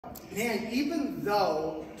man, even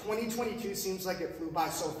though 2022 seems like it flew by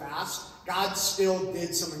so fast, God still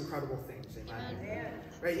did some incredible things. Amen.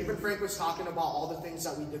 Right? Even Frank was talking about all the things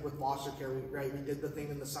that we did with foster care. Right? We did the thing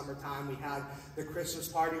in the summertime. We had the Christmas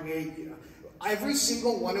party. Every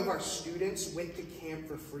single one of our students went to camp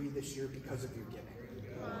for free this year because of your giving.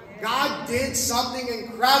 God did something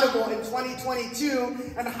incredible in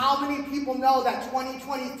 2022, and how many people know that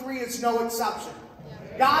 2023 is no exception?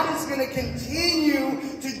 God is going to continue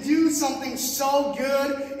to do something so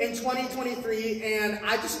good in 2023, and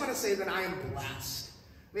I just want to say that I am blessed.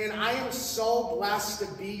 Man, I am so blessed to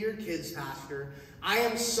be your kids' pastor. I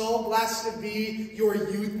am so blessed to be your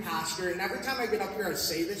youth pastor. And every time I get up here, I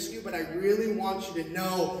say this to you, but I really want you to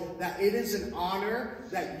know that it is an honor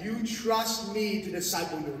that you trust me to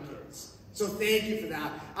disciple your kids. So thank you for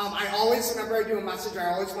that. I always, whenever I do a message,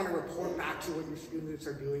 I always want to report back to what your students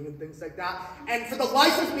are doing and things like that. And for the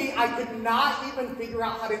life of me, I could not even figure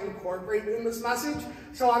out how to incorporate it in this message.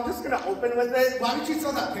 So I'm just going to open with it. Why don't you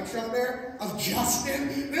throw that picture up there of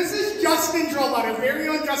Justin? This is Justin Drobot, our very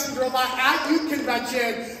own Justin Drobot at youth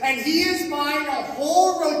convention. And he is buying a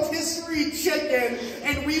whole rotisserie chicken.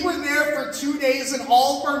 And we were there for 2 days and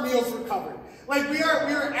all of our meals were covered. Like we are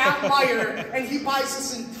at Meyer, and he buys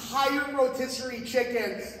this entire rotisserie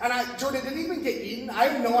chicken, and Jordan didn't even get eaten. I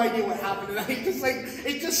have no idea what happened, and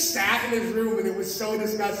it just sat in his room, and it was so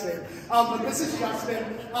disgusting. But this is Justin.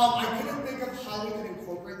 I couldn't think of how we could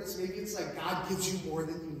incorporate this. Maybe it's like God gives you more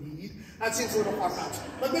than you need. That seems a little far-fetched.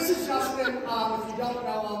 But this is Justin. If you don't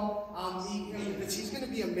know him, meet him because he's going to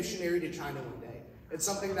be a missionary to China one day. It's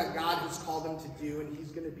something that God has called him to do, and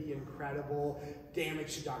he's going to be incredible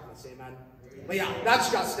damage to darkness. Amen. But yeah,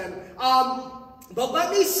 that's Justin. But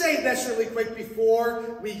let me say this really quick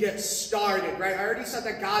before we get started, right? I already said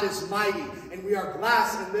that God is mighty, and we are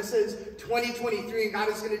blessed, and this is 2023, and God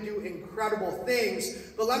is going to do incredible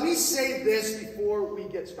things. But let me say this before we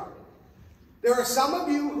get started. There are some of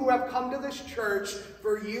you who have come to this church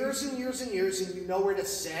for years and years and years, and you know where to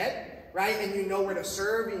sit, right? And you know where to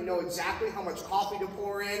serve, and you know exactly how much coffee to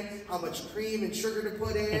pour in, how much cream and sugar to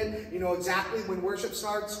put in. You know exactly when worship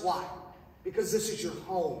starts. Why? Because this is your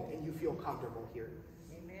home and you feel comfortable here.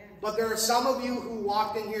 Amen. But there are some of you who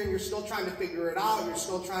walked in here and you're still trying to figure it out. You're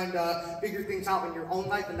still trying to figure things out in your own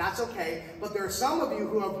life, and that's okay. But there are some of you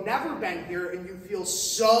who have never been here and you feel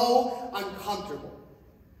so uncomfortable.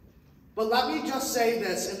 But let me just say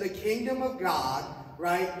this. In the kingdom of God,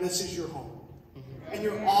 right, this is your home. And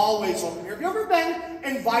you're always welcome here. Have you ever been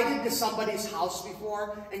invited to somebody's house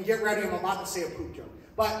before? And get ready, I'm about to say a poop joke.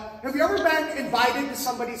 But have you ever been invited to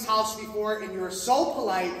somebody's house before and you're so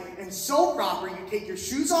polite and so proper, you take your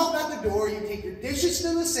shoes off at the door, you take your dishes to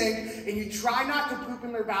the sink, and you try not to poop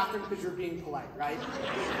in their bathroom because you're being polite, right?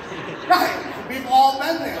 Right, we've all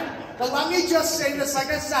been there. But let me just say this, like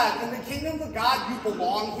I said, in the kingdom of God, you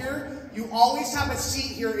belong here. You always have a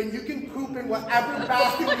seat here, and you can poop in whatever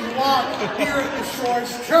bathroom you want here at the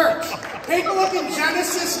Shores Church. Take a look in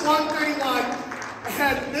Genesis 1:31.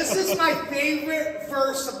 And this is my favorite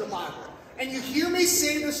verse of the Bible. And you hear me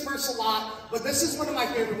say this verse a lot, but this is one of my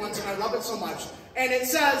favorite ones, and I love it so much. And it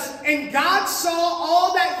says, "And God saw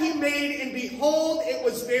all that he made, and behold, it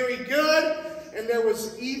was very good. And there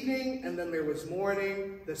was evening, and then there was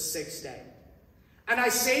morning, the sixth day." And I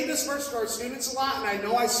say this verse to our students a lot, and I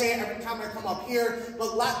know I say it every time I come up here,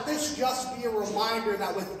 but let this just be a reminder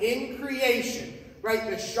that within creation, right,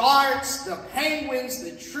 the sharks, the penguins,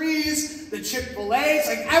 the trees, the Chick-fil-A's,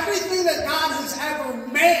 like everything that God has ever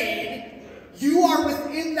made, you are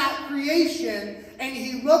within that creation, and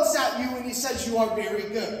he looks at you and he says you are very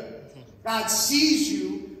good. God sees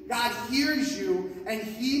you, God hears you, and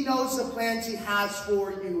he knows the plans he has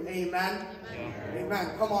for you. Amen?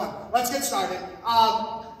 Amen. Come on, let's get started.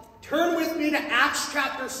 Turn with me to Acts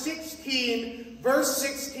chapter 16, verse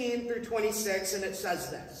 16 through 26, and it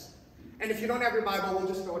says this. And if you don't have your Bible, we'll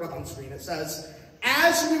just throw it up on screen. It says,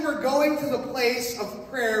 "As we were going to the place of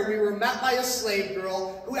prayer, we were met by a slave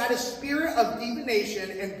girl who had a spirit of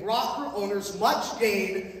divination and brought her owners much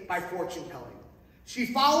gain by fortune telling. She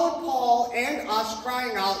followed Paul and us,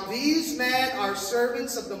 crying out, 'These men are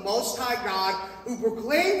servants of the Most High God, who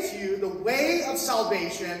proclaim to you the way of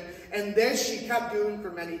salvation.' And this she kept doing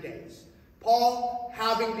for many days. Paul,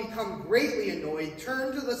 having become greatly annoyed,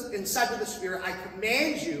 turned to and said to the spirit, 'I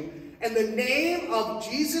command you in the name of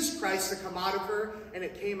Jesus Christ to come out of her,' and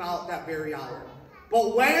it came out that very hour.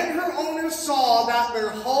 But when her owners saw that their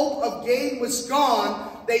hope of gain was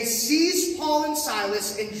gone, they seized Paul and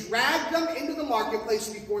Silas and dragged them into the marketplace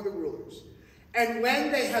before the rulers. And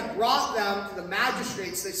when they had brought them to the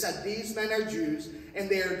magistrates, they said, 'These men are Jews, and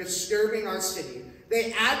they are disturbing our city.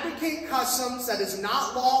 They advocate customs that is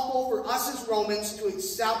not lawful for us as Romans to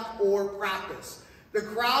accept or practice. The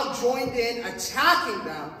crowd joined in, attacking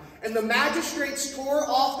them, and the magistrates tore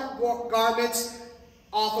off their garments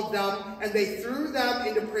off of them, and they threw them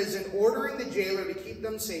into prison, ordering the jailer to keep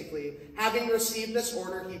them safely. Having received this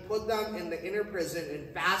order, he put them in the inner prison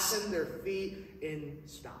and fastened their feet in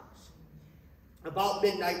stocks. About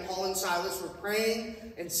midnight, Paul and Silas were praying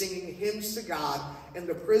and singing hymns to God, and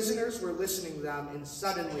the prisoners were listening to them, and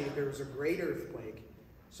suddenly there was a great earthquake,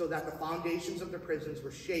 so that the foundations of the prisons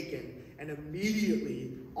were shaken, and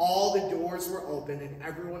immediately all the doors were open, and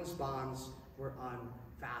everyone's bonds were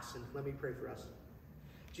unfastened. Let me pray for us.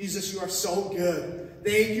 Jesus, you are so good.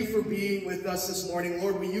 Thank you for being with us this morning.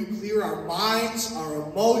 Lord, will you clear our minds, our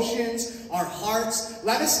emotions, our hearts?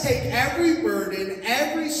 Let us take every burden,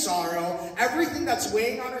 every sorrow, everything that's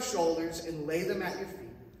weighing on our shoulders and lay them at your feet.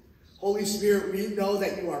 Holy Spirit, we know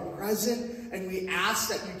that you are present, and we ask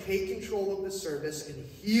that you take control of the service and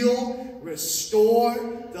heal, restore,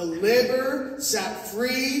 deliver, set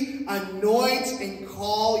free, anoint, and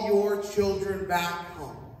call your children back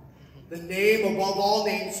home. The name above all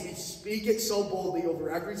names, we speak it so boldly over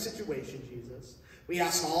every situation, Jesus. We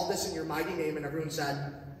ask all this in your mighty name, and everyone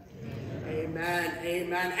said, amen,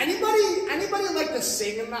 amen. Anybody like to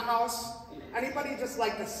sing in the house? Anybody just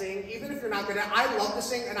like to sing? Even if you're not good at it, I love to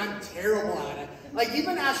sing, and I'm terrible at it. Like,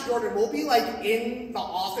 even Ask Jordan, we'll be like in the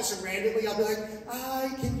office, and randomly I'll be like,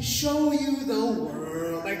 I can show you the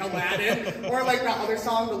world, like Aladdin. Or like that other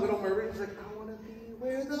song, The Little Mermaid, like, I want to be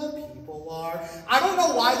where the people are. I don't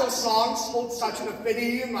know why those songs hold such an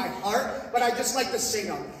affinity in my heart, but I just like to sing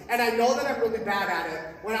them. And I know that I'm really bad at it.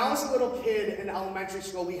 When I was a little kid in elementary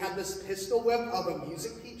school, we had this pistol whip of a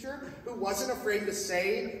music teacher who wasn't afraid to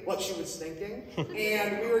say what she was thinking.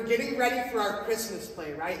 And we were getting ready for our Christmas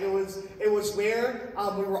play, right? It was where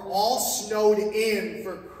we were all snowed in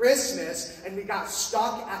for Christmas, and we got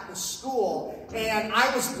stuck at the school. And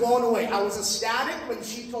I was blown away. I was ecstatic when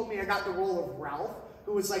she told me I got the role of Ralph,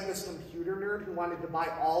 who was like this computer nerd who wanted to buy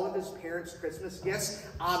all of his parents' Christmas gifts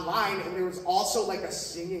online, and there was also like a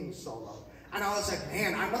singing solo. And I was like,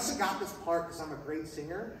 man, I must have got this part because I'm a great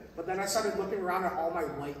singer. But then I started looking around at all my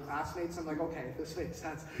white classmates. I'm like, okay, this makes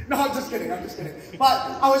sense. No, I'm just kidding.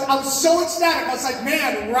 But I was so ecstatic. I was like,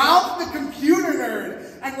 man, Ralph the computer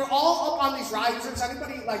nerd. And we're all up on these risers.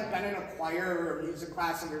 Anybody like been in a choir or a music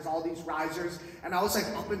class and there's all these risers? And I was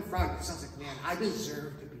like up in front because I was like, man, I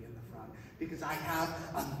deserve to be in the front because I have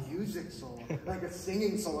a music solo, like a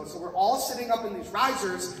singing solo. So we're all sitting up in these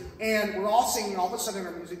risers and we're all singing. All of a sudden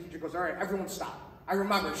our music teacher goes, all right, everyone stop. I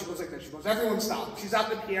remember, she goes like this. She goes, everyone stop. She's at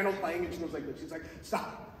the piano playing and she goes like this. She's like,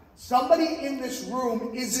 stop. Somebody in this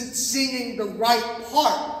room isn't singing the right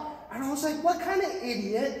part. And I was like, what kind of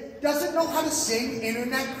idiot doesn't know how to sing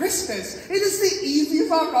Internet Christmas? It is the easiest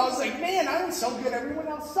song. I was like, man, I am so good. Everyone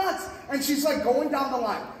else sucks. And she's like going down the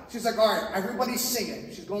line. She's like, all right, everybody sing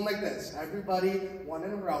it. She's going like this. Everybody, one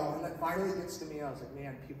in a row. And then finally it gets to me. I was like,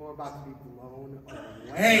 man, people are about to be blown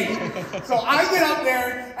away. So I get up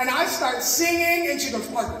there and I start singing. And she goes,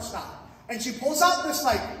 Parker, stop. And she pulls out this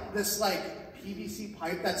PVC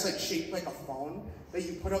pipe that's like shaped like a phone that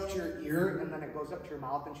you put up to your ear and then it goes up to your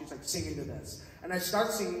mouth, and she's like singing to this. And I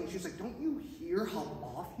start singing and she's like, don't you hear how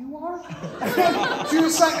off you are? She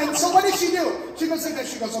was like, and so what did she do? She goes like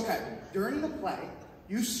this. She goes, okay, during the play,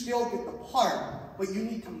 you still get the part, but you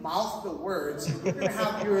need to mouth the words. And you're going to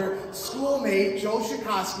have your schoolmate, Joe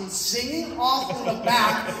Shikoski, singing off in the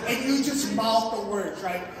back, and you just mouth the words,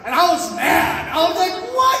 right? And I was mad. I was like,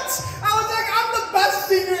 what? I was like, I'm the best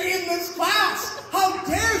singer in this class. How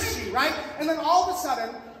dare she, right? And then all of a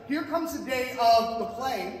sudden, here comes the day of the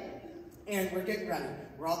play, and we're getting ready.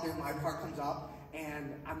 We're out there, my part comes up.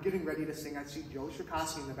 And I'm getting ready to sing. I see Joe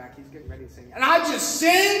Shikoski in the back. He's getting ready to sing. And I just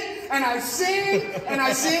sing, and I sing, and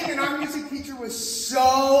I sing. And our music teacher was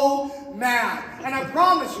so mad. And I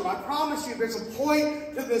promise you, there's a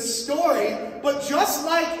point to this story. But just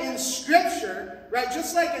like in Scripture, right?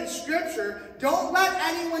 Just like in Scripture, don't let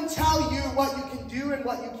anyone tell you what you can do and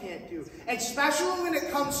what you can't do. Especially when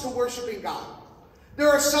it comes to worshiping God. There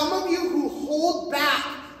are some of you who hold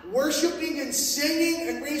back worshiping and singing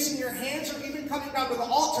and raising your hands or even coming down to the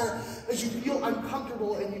altar as you feel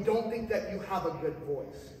uncomfortable and you don't think that you have a good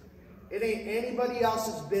voice. It ain't anybody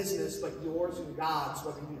else's business but yours and God's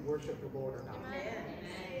whether you worship the Lord or not.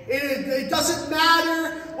 It doesn't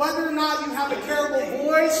matter whether or not you have a terrible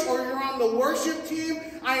voice or you're on the worship team.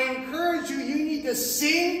 I encourage you, you need to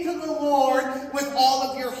sing to the Lord with all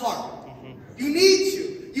of your heart. You need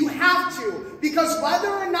to. You have to. Because whether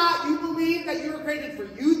or not you believe believe that you were created for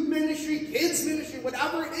youth ministry, kids ministry,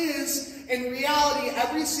 whatever it is, in reality,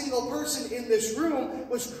 every single person in this room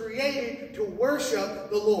was created to worship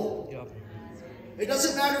the Lord. Yep. It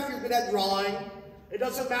doesn't matter if you're good at drawing. It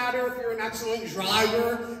doesn't matter if you're an excellent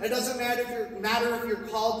driver. It doesn't matter if you're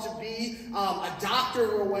called to be a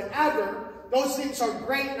doctor or whatever. Those things are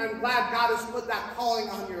great, and I'm glad God has put that calling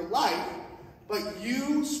on your life. But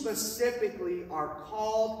you specifically are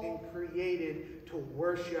called and created to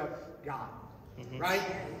worship God, right?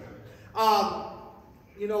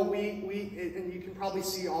 You know, and you can probably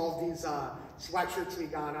see all of these sweatshirts we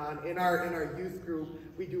got on. In our youth group,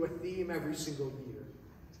 we do a theme every single year.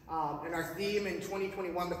 And our theme in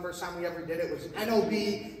 2021, the first time we ever did it, was NOB,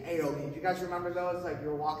 AOB. Do you guys remember those? Like, you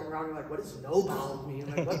were walking around, you're like, what does no-bow mean?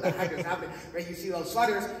 Like, what the heck is happening? Right, you see those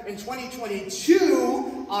sweaters. In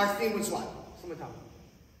 2022, our theme was what? Someone tell me.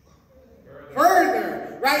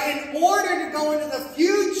 Further, right? In order to go into the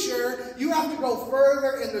future, you have to go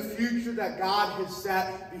further in the future that God has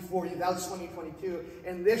set before you. That was 2022.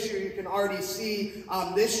 And this year, you can already see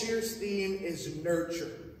this year's theme is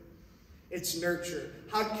nurture. It's nurture.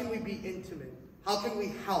 How can we be intimate? How can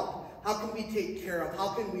we help? How can we take care of? How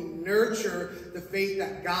can we nurture the faith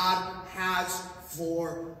that God has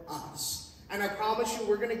for us? And I promise you,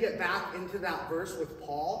 we're going to get back into that verse with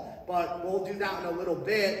Paul, but we'll do that in a little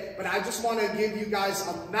bit. But I just want to give you guys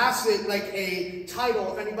a message, like a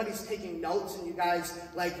title. If anybody's taking notes and you guys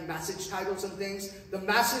like message titles and things, the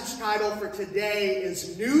message title for today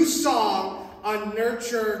is New Song on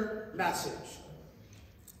Nurture Message.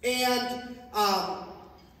 And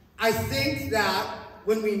I think that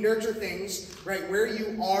when we nurture things, right, where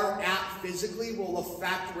you are at physically will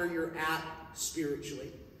affect where you're at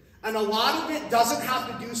spiritually. And a lot of it doesn't have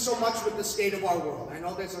to do so much with the state of our world. I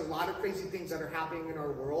know there's a lot of crazy things that are happening in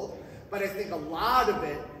our world, but I think a lot of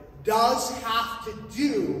it does have to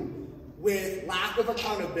do with lack of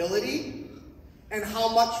accountability and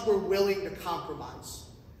how much we're willing to compromise.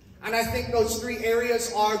 And I think those three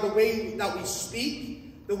areas are the way that we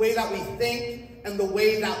speak, the way that we think, and the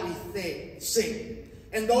way that we sing.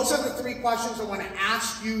 And those are the three questions I want to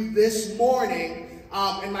ask you this morning.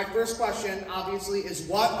 And my first question, obviously, is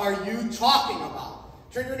what are you talking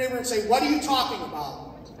about? Turn to your neighbor and say, what are you talking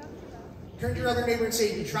about? Turn to your other neighbor and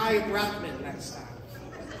say, try a breath mint next time.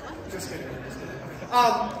 Just kidding.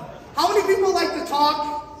 How many people like to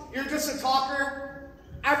talk? You're just a talker.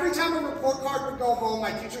 Every time a report card would go home,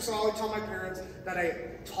 my teachers would always tell my parents that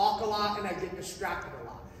I talk a lot and I get distracted a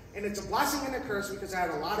lot. And it's a blessing and a curse because I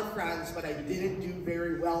had a lot of friends, but I didn't do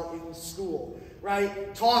very well in school,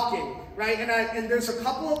 right? Talking, right? And there's a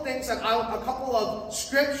couple of things a couple of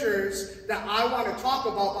scriptures that I want to talk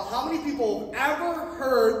about, but how many people have ever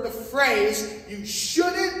heard the phrase, you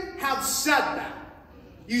shouldn't have said that?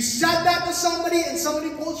 You said that to somebody and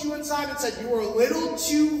somebody pulled you inside and said, you were a little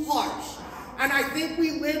too harsh. And I think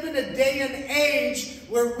we live in a day and age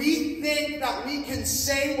where we think that we can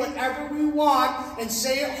say whatever we want and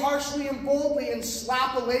say it harshly and boldly and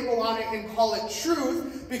slap a label on it and call it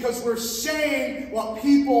truth because we're saying what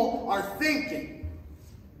people are thinking.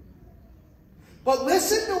 But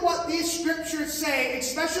listen to what these scriptures say,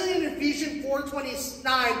 especially in Ephesians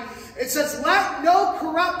 4:29. It says, let no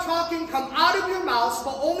corrupt talking come out of your mouths,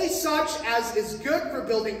 but only such as is good for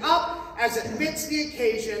building up, as it fits the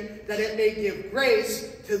occasion, that it may give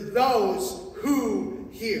grace to those who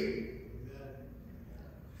hear.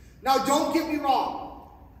 Now, don't get me wrong.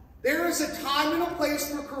 There is a time and a place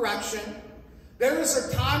for correction. There is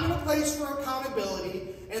a time and a place for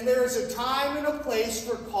accountability. And there is a time and a place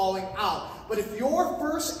for calling out. But if your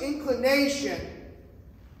first inclination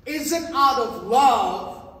isn't out of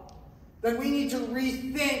love, then we need to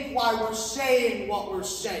rethink why we're saying what we're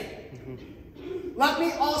saying. Let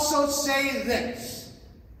me also say this.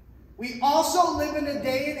 We also live in a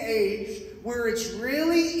day and age where it's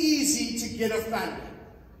really easy to get offended.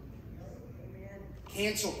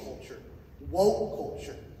 Cancel culture, woke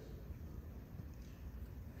culture.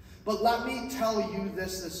 But let me tell you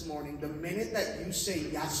this morning. The minute that you say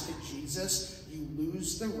yes to Jesus, you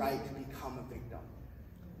lose the right to become a victim.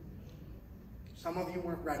 Some of you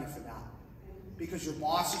weren't ready for that because your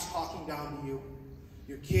boss is talking down to you.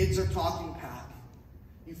 Your kids are talking back.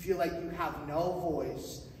 You feel like you have no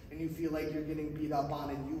voice, and you feel like you're getting beat up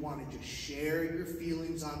on, and you want to just share your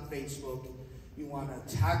feelings on Facebook. You want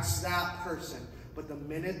to text that person. But the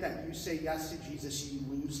minute that you say yes to Jesus, you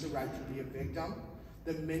lose the right to be a victim.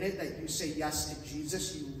 The minute that you say yes to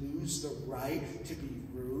Jesus, you lose the right to be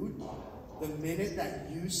rude. The minute that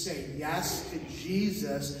you say yes to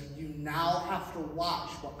Jesus, you now have to watch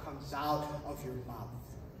what comes out of your mouth.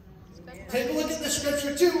 Take a look at the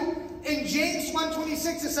scripture too. In James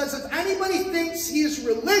 1:26 it says, if anybody thinks he is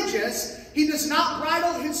religious, he does not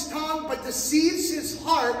bridle his tongue but deceives his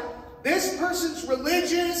heart. This person's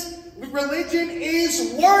religion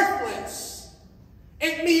is worthless.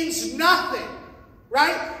 It means nothing.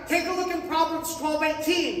 Right? Take a look in Proverbs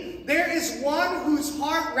 12:18. There is one whose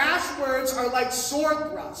heart rash words are like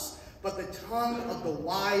sword thrusts, but the tongue of the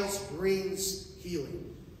wise brings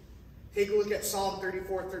healing. Take a look at Psalm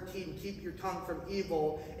 34:13. Keep your tongue from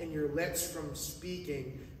evil and your lips from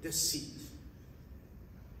speaking deceit.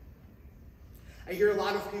 I hear a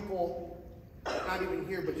lot of people, not even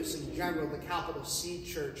here, but just in general, the capital C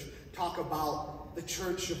church, talk about the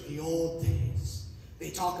church of the old days. They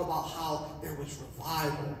talk about how there was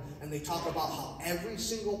revival, and they talk about how every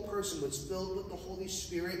single person was filled with the Holy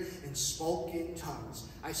Spirit and spoke in tongues.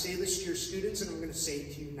 I say this to your students, and I'm going to say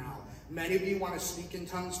it to you now. Many of you want to speak in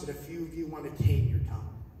tongues, but a few of you want to tame your tongue.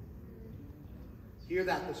 Hear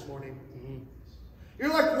that this morning? You're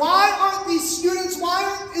like, why aren't these students,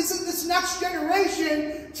 isn't this next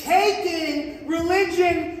generation taking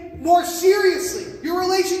religion more seriously? Your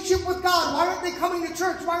relationship with God. Why aren't they coming to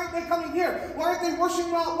church? Why aren't they coming here? Why aren't they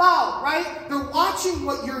worshiping out loud, right? They're watching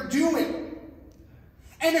what you're doing.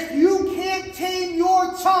 And if you can't tame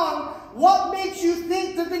your tongue, what makes you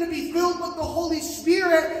think they're going to be filled with the Holy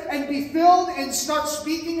Spirit and be filled and start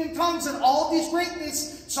speaking in tongues and all these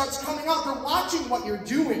greatness starts coming out? They're watching what you're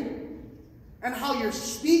doing and how you're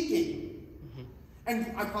speaking.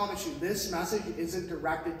 And I promise you, this message isn't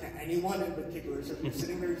directed to anyone in particular. So if you're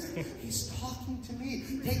sitting there and saying, he's talking to me,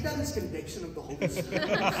 take that as conviction of the Holy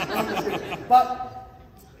Spirit.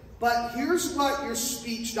 But here's what your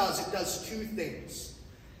speech does. It does two things.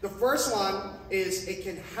 The first one is it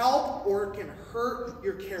can help or it can hurt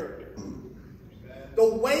your character.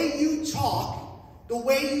 The way you talk, the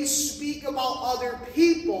way you speak about other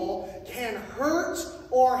people can hurt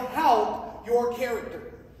or help your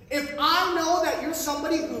character. If I know that you're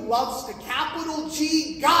somebody who loves to capital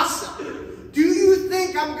G gossip, do you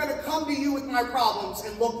think I'm going to come to you with my problems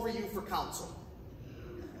and look for you for counsel?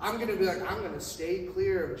 I'm going to be like, I'm going to stay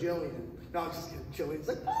clear of Jillian. No, I'm just kidding. Jillian's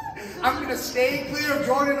like, I'm going to stay clear of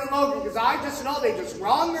Jordan and Logan because I just know they just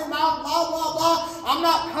run their mouth, blah, blah, blah. I'm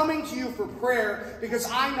not coming to you for prayer because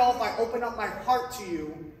I know if I open up my heart to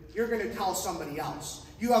you, you're going to tell somebody else.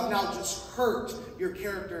 You have now just hurt your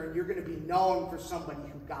character and you're going to be known for somebody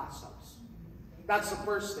who gossips. That's the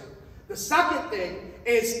first thing. The second thing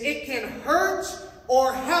is it can hurt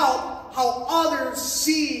or help how others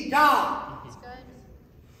see God.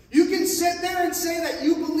 You can sit there and say that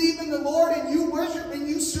you believe in the Lord and you worship and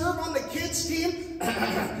you serve on the kids team.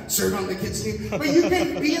 Serve on the kids team. But you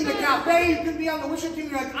can be in the cafe, you can be on the worship team.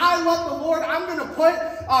 You're like, I love the Lord. I'm going to put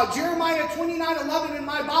Jeremiah 29:11 in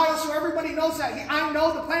my bio so everybody knows that I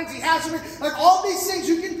know the plans he has for me. Like all these things,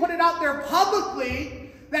 you can put it out there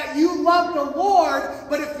publicly that you love the Lord.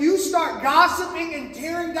 But if you start gossiping and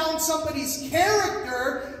tearing down somebody's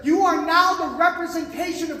character, you are now the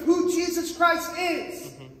representation of who Jesus Christ is.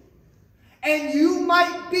 And you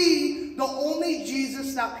might be the only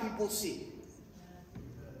Jesus that people see.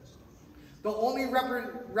 The only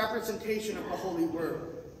representation of the Holy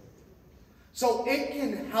Word. So it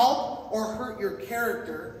can help or hurt your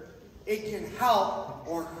character. It can help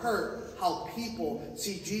or hurt how people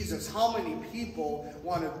see Jesus. How many people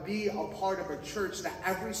want to be a part of a church that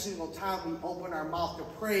every single time we open our mouth to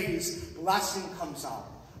praise, blessing comes out.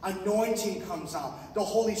 Anointing comes out. The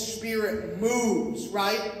Holy Spirit moves,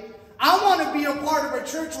 right? I want to be a part of a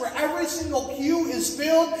church where every single pew is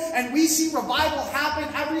filled and we see revival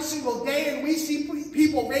happen every single day and we see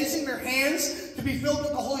people raising their hands to be filled with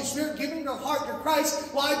the Holy Spirit, giving their heart to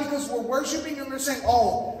Christ. Why? Because we're worshiping and they're saying,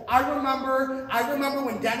 oh, I remember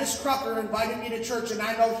when Dennis Crocker invited me to church and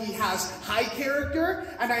I know he has high character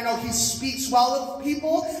and I know he speaks well of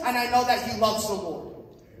people and I know that he loves the Lord.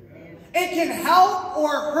 It can help or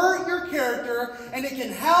hurt your character, and it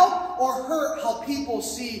can help or hurt how people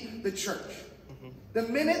see the church. The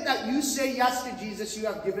minute that you say yes to Jesus, you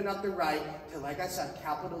have given up the right to, like I said,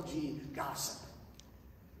 capital G, gossip.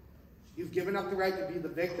 You've given up the right to be the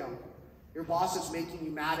victim. Your boss is making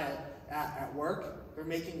you mad at work. They're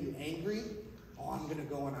making you angry. Oh, I'm going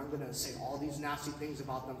to go and I'm going to say all these nasty things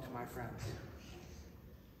about them to my friends.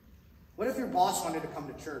 What if your boss wanted to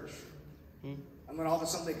come to church? And then all of a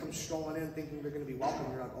sudden they come strolling in thinking they're going to be welcome.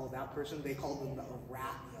 You're like, oh, that person, they called them a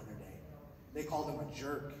rat the other day. They called them a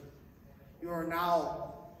jerk. You are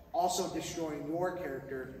now also destroying your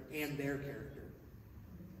character and their character.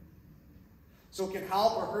 So it can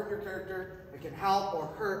help or hurt your character. It can help or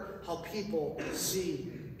hurt how people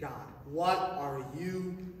see God. What are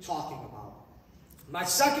you talking about? My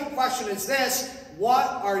second question is this: what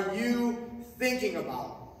are you thinking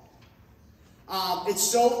about? It's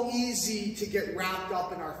so easy to get wrapped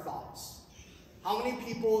up in our thoughts. How many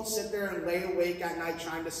people sit there and lay awake at night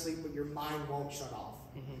trying to sleep, but your mind won't shut off?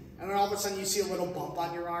 And then all of a sudden you see a little bump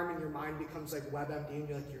on your arm and your mind becomes like WebMD and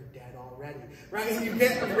you're like, you're dead already, right? And you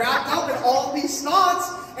get wrapped up in all of these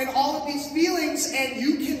thoughts and all of these feelings, and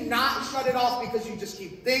you cannot shut it off because you just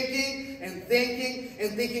keep thinking and thinking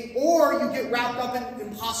and thinking, or you get wrapped up in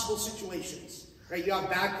impossible situations, right? You have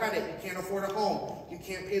bad credit, you can't afford a home, you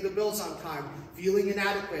can't pay the bills on time, feeling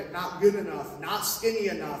inadequate, not good enough, not skinny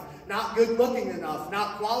enough, not good looking enough,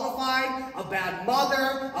 not qualified, a bad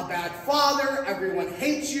mother, a bad father, everyone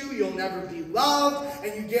hates you, you'll never be loved,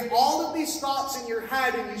 and you get all of these thoughts in your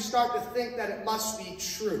head and you start to think that it must be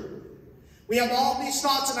true. We have all these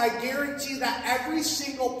thoughts, and I guarantee that every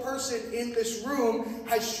single person in this room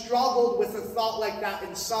has struggled with a thought like that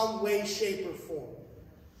in some way, shape, or form.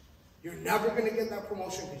 You're never going to get that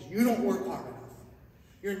promotion because you don't work hard enough.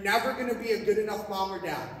 You're never going to be a good enough mom or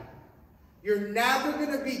dad. You're never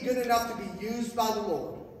going to be good enough to be used by the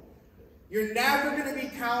Lord. You're never going to be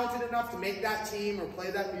talented enough to make that team or play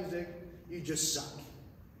that music. You just suck.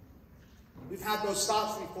 We've had those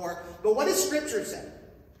thoughts before. But what does Scripture say?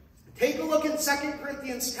 Take a look in 2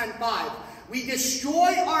 Corinthians 10:5. We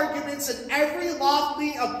destroy arguments and every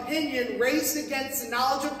lofty opinion raised against the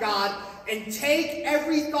knowledge of God, and take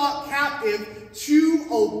every thought captive to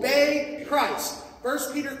obey Christ.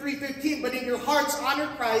 1 Peter 3:15, but in your hearts honor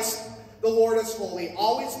Christ, the Lord is holy,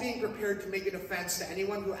 always being prepared to make a defense to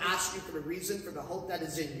anyone who asks you for the reason for the hope that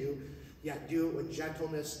is in you, yet do it with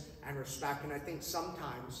gentleness and respect. And I think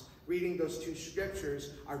sometimes reading those two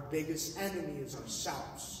scriptures, our biggest enemy is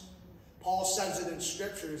ourselves. Paul says it in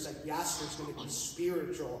scriptures that yes, there's going to be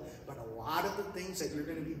spiritual, but a lot of the things that you're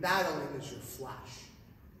going to be battling is your flesh.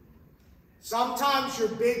 Sometimes your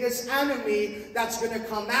biggest enemy that's going to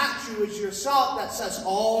come at you is yourself, that says,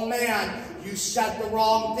 oh man, you said the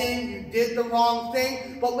wrong thing, you did the wrong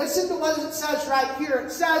thing. But listen to what it says right here.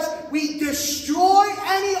 It says, we destroy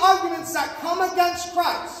any arguments that come against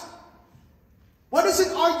Christ. What is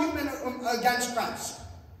an argument against Christ?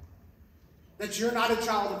 That you're not a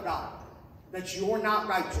child of God. That you're not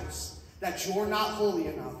righteous. That you're not holy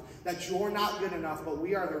enough. That you're not good enough. But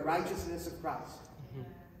we are the righteousness of Christ.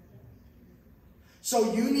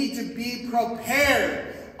 So you need to be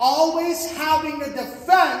prepared, always having a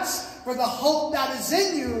defense for the hope that is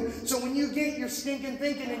in you. So when you get your stinking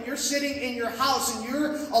thinking and you're sitting in your house and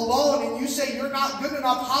you're alone and you say you're not good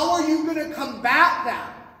enough, how are you going to combat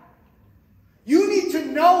that? You need to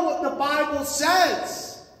know what the Bible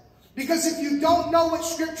says. Because if you don't know what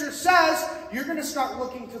Scripture says, you're going to start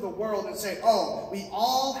looking to the world and say, oh, we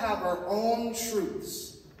all have our own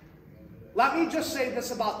truths. Let me just say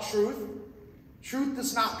this about truth. Truth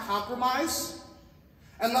does not compromise.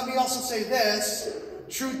 And let me also say this,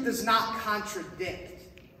 truth does not contradict.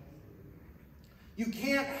 You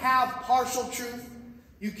can't have partial truth.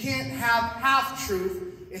 You can't have half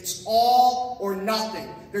truth. It's all or nothing.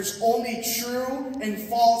 There's only true and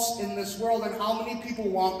false in this world. And how many people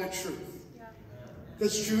want the truth?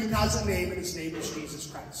 Because truth has a name, and his name is Jesus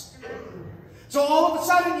Christ. So all of a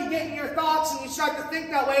sudden you get in your thoughts and you start to think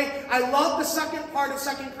that way. I love the second part of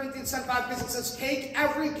 2 Corinthians 10:5 because it says, take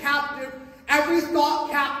every thought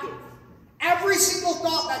captive. Every single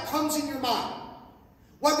thought that comes in your mind.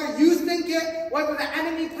 Whether you think it, whether the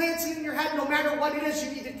enemy plants it in your head, no matter what it is,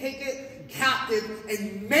 you need to take it captive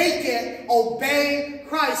and make it obey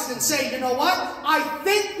Christ and say, you know what? I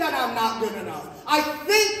think that I'm not good enough. I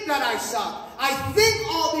think that I suck. I think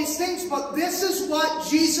all these things, but this is what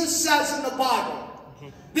Jesus says in the Bible.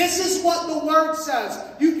 This is what the Word says.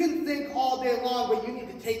 You can think all day long, but you need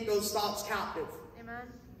to take those thoughts captive.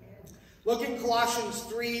 Amen. Look in Colossians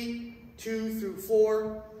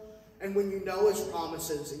 3:2-4. And when you know his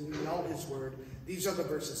promises and you know his word, these are the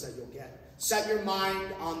verses that you'll get. Set your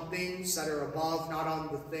mind on things that are above, not on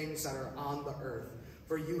the things that are on the earth.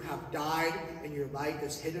 For you have died, and your life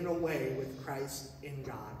is hidden away with Christ in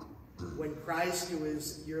God. When Christ, who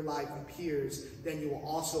is your life, appears, then you will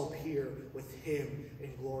also appear with him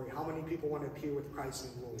in glory. How many people want to appear with Christ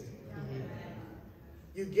in glory? Mm-hmm.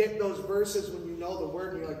 You get those verses when you know the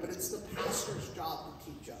word, and you're like, but it's the pastor's job to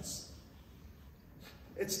teach us.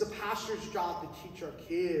 It's the pastor's job to teach our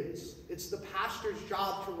kids. It's the pastor's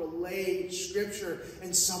job to relay Scripture,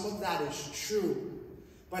 and some of that is true.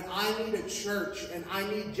 But I need a church, and I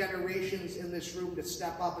need generations in this room to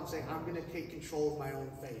step up and say, I'm going to take control of my own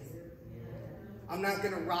faith. I'm not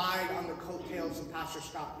going to ride on the coattails of Pastor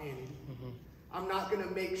Scott Manning. I'm not going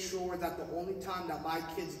to make sure that the only time that my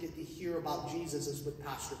kids get to hear about Jesus is with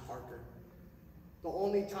Pastor Parker. The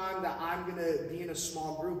only time that I'm going to be in a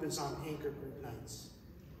small group is on anchor group nights.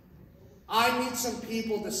 I need some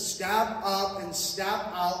people to step up and step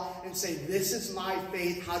out and say, this is my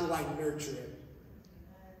faith. How do I nurture it?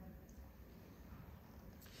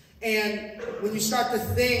 And when you start to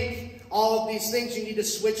think all of these things, you need to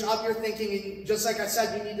switch up your thinking. And just like I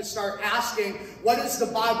said, you need to start asking, what does the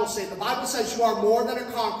Bible say? The Bible says you are more than a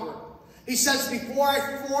conqueror. He says, before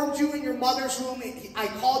I formed you in your mother's womb, I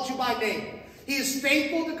called you by name. He is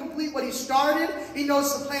faithful to complete what he started. He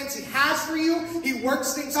knows the plans he has for you. He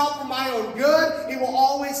works things out for my own good. He will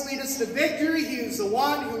always lead us to victory. He is the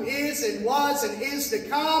one who is and was and is to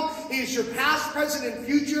come. He is your past, present, and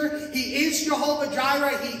future. He is Jehovah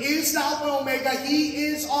Jireh. He is the Alpha and Omega. He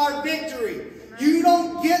is our victory. You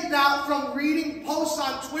don't get that from reading posts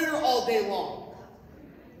on Twitter all day long.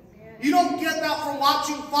 You don't get that from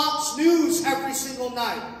watching Fox News every single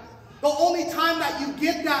night. The only time that you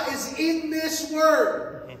get that is in this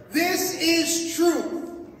word. This is truth.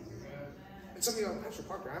 And some of you are like, Pastor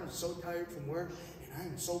Parker, I'm so tired from work, and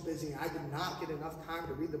I'm so busy, and I did not get enough time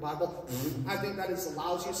to read the Bible. I think that is the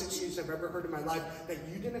lousiest excuse I've ever heard in my life, that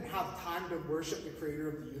you didn't have time to worship the creator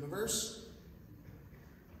of the universe.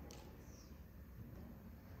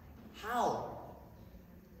 How?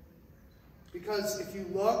 Because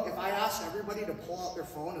if I asked everybody to pull out their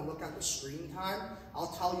phone and look at the screen time,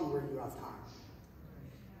 I'll tell you where you have time.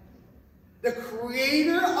 The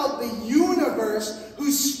creator of the universe,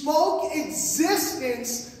 who spoke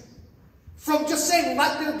existence from just saying,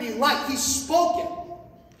 let there be light. He spoke it.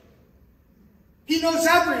 He knows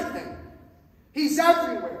everything. He's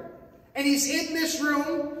everywhere. And he's in this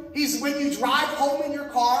room. He's when you drive home in your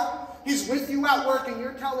car. He's with you at work, and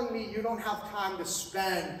you're telling me you don't have time to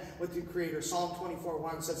spend with your Creator. Psalm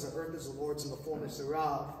 24:1 says, the earth is the Lord's and the fullness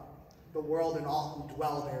thereof, the world and all who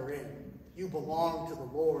dwell therein. You belong to the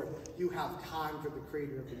Lord. You have time for the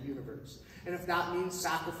Creator of the universe. And if that means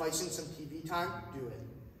sacrificing some TV time, do it.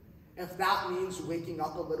 If that means waking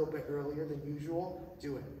up a little bit earlier than usual,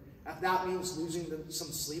 do it. If that means losing some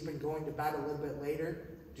sleep and going to bed a little bit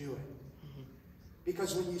later, do it.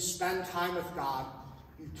 Because when you spend time with God,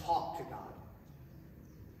 you talk to God.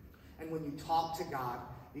 And when you talk to God,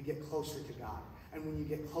 you get closer to God. And when you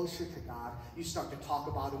get closer to God, you start to talk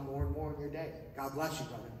about Him more and more in your day. God bless you,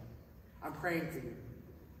 brother. I'm praying for you.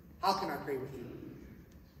 How can I pray with you?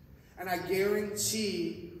 And I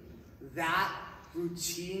guarantee that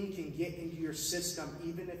routine can get into your system,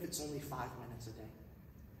 even if it's only 5 minutes a day.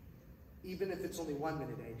 Even if it's only 1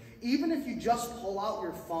 minute a day. Even if you just pull out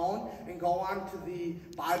your phone and go onto the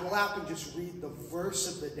Bible app and just read the verse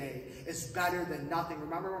of the day, it's better than nothing.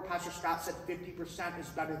 Remember when Pastor Scott said 50% is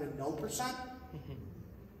better than no percent?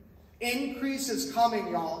 Increase is coming,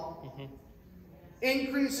 y'all.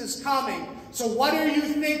 Increase is coming. So what are you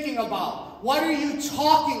thinking about? What are you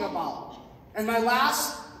talking about? And my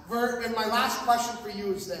last question for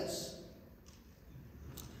you is this.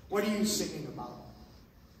 What are you singing about?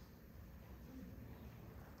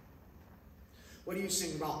 What are you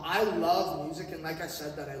singing about? I love music, and like I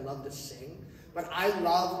said, that I love to sing. But I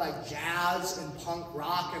love like jazz and punk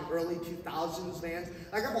rock and early 2000s bands.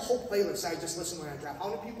 I have a whole playlist I just listen when I drive. How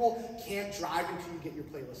many people can't drive until you get your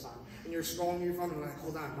playlist on? And you're scrolling your phone and you're like,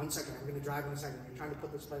 hold on 1 second, I'm going to drive in a second. You're trying to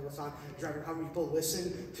put this playlist on. You're driving. How many people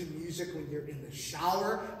listen to music when you're in the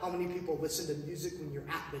shower? How many people listen to music when you're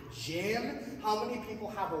at the gym? How many people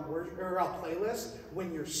have a playlist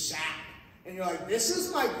when you're sad? And you're like, this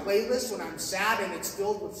is my playlist when I'm sad, and it's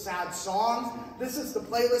filled with sad songs. This is the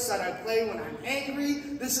playlist that I play when I'm angry.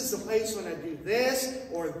 This is the place when I do this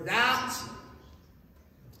or that.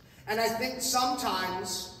 And I think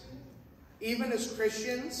sometimes, even as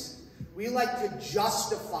Christians, we like to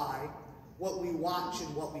justify what we watch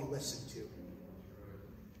and what we listen to.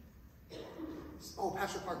 Oh,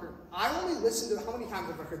 Pastor Parker, I only listen to, how many times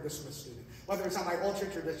have I heard this from a student? Whether it's on my old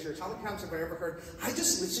church or this church, how many times have I ever heard, I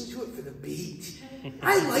just listen to it for the beat.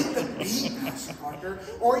 I like the beat, Pastor Parker.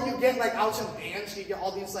 Or you get like out in bands, you get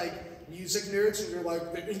all these like music nerds, and you're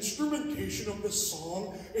like, the instrumentation of this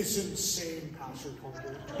song is insane, Pastor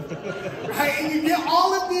Parker. Right? And you get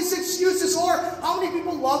all of these excuses. Or how many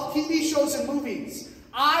people love TV shows and movies?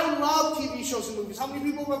 I love TV shows and movies. How many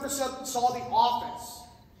people have ever saw The Office?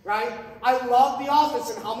 Right? I love The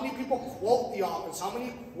Office, and how many people quote The Office? How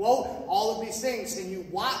many quote all of these things? And you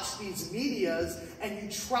watch these medias, and you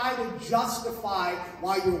try to justify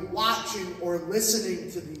why you're watching or listening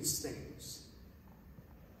to these things.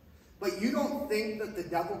 But you don't think that the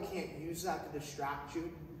devil can't use that to distract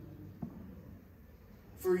you?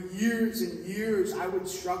 For years and years, I would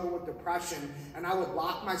struggle with depression, and I would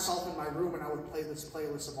lock myself in my room, and I would play this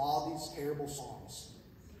playlist of all these terrible songs.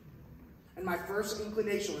 And my first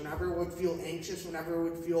inclination, whenever I would feel anxious, whenever I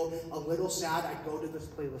would feel a little sad, I'd go to this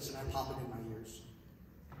playlist and I'd pop it in my ears.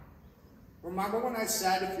 Remember when I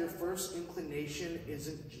said if your first inclination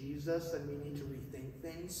isn't Jesus, then we need to rethink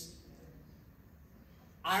things?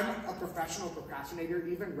 I'm a professional procrastinator.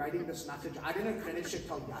 Even writing this message, I didn't finish it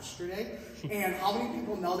till yesterday. And how many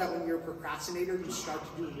people know that when you're a procrastinator, you start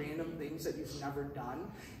to do random things that you've never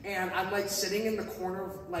done? And I'm like sitting in the corner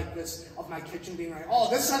of like this of my kitchen being like,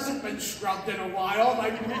 oh, this hasn't been scrubbed in a while.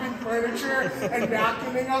 Like moving furniture and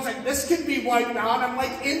vacuuming. I was like, this can be wiped out. I'm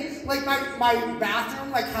like in like my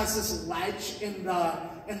bathroom like has this ledge in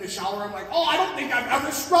the shower. I'm like, oh, I don't think I've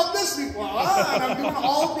ever scrubbed this before. And I'm doing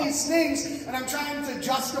all these things, and I'm trying to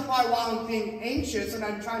justify why I'm being anxious, and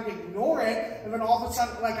I'm trying to ignore it. And then all of a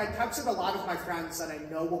sudden, like I texted a lot of my friends that I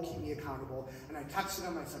know will keep me accountable, and I texted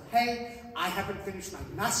them. I said, hey, I haven't finished my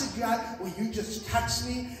message yet. Will you just text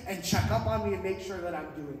me and check up on me and make sure that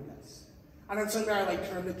I'm doing this? And then sitting there, I like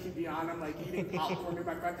turn the TV on. I'm like eating popcorn, and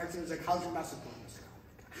my friend texted me. He's like, how's your message going?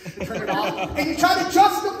 You turn it off, and you try to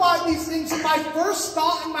justify these things. And my first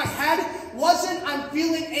thought in my head wasn't, I'm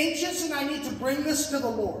feeling anxious and I need to bring this to the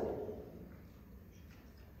Lord.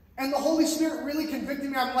 And the Holy Spirit really convicted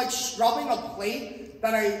me. I'm like scrubbing a plate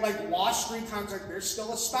that I like washed 3 times. Like there's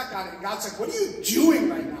still a speck on it. And God's like, what are you doing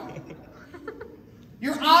right now?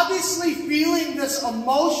 You're obviously feeling this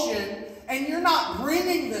emotion and you're not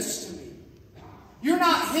bringing this to me. You're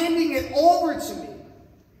not handing it over to me.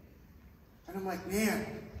 And I'm like,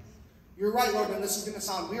 man, you're right, Lord, and this is going to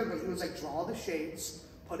sound weird, but he was like, draw the shades,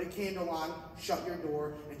 put a candle on, shut your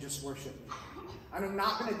door, and just worship me. And I'm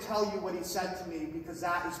not going to tell you what he said to me because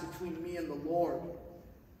that is between me and the Lord.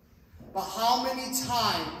 But how many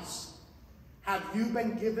times have you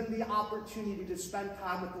been given the opportunity to spend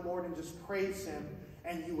time with the Lord and just praise him,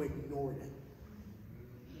 and you ignored it?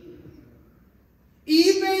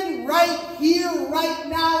 Even right here, right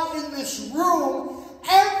now in this room,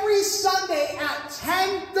 every Sunday at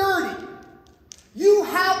 10:30, you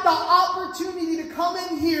have the opportunity to come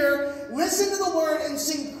in here, listen to the word, and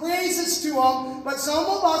sing praises to him. But some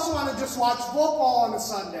of us want to just watch football on a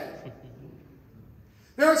Sunday.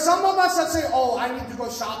 There are some of us that say, oh, I need to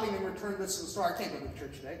go shopping and return this to the store. I can't go to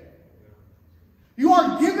church today. You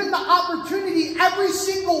are given the opportunity every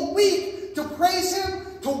single week to praise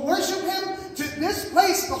him, to worship him. To this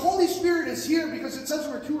place, the Holy Spirit is here because it says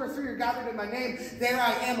where 2 or 3 are gathered in my name, there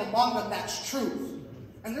I am among them. That's truth.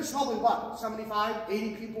 And there's probably, what, 75,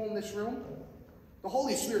 80 people in this room? The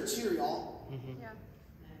Holy Spirit's here, y'all. Mm-hmm. Yeah.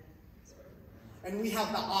 And we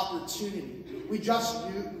have the opportunity. We just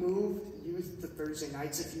moved youth to Thursday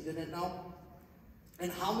nights, if you didn't know.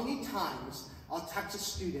 And how many times I'll text a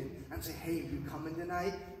student and say, hey, you coming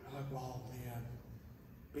tonight? I'm like, oh, man,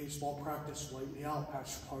 baseball practice wiped me out,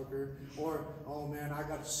 Pastor Parker. Or, oh, man, I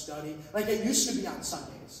got to study. Like, it used to be on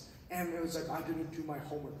Sundays. And it was like, I didn't do my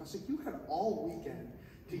homework. I was like, you had all weekend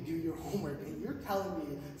to do your homework, and you're telling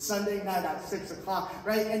me Sunday night at 6 o'clock,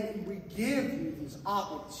 right? And we give you these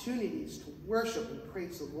opportunities to worship and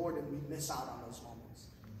praise the Lord, and we miss out on those moments.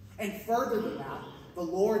 And further than that, the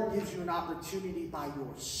Lord gives you an opportunity by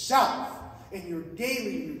yourself in your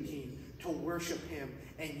daily routine to worship him,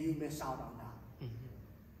 and you miss out on that.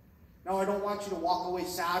 Now, I don't want you to walk away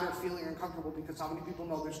sad or feeling uncomfortable, because how many people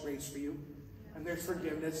know there's grace for you? And there's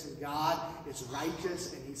forgiveness, and God is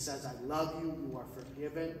righteous, and he says, I love you, you are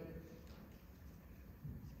forgiven.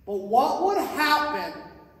 But what would happen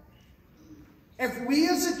if we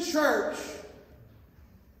as a church,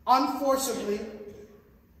 unforcibly,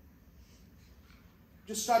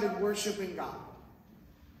 just started worshiping God?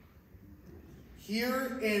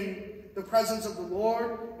 Here in the presence of the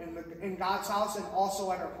Lord, in God's house, and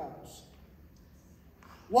also at our homes.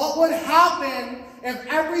 What would happen if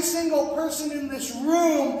every single person in this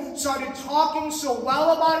room started talking so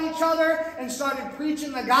well about each other and started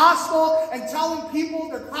preaching the gospel and telling people,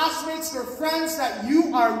 their classmates, their friends, that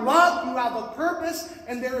you are loved, you have a purpose,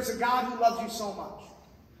 and there is a God who loves you so much?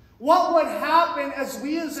 What would happen as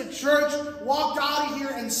we as a church walked out of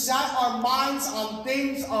here and set our minds on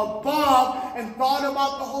things above and thought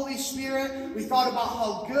about the Holy Spirit? We thought about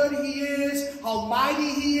how good he is, how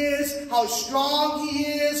mighty he is, how strong he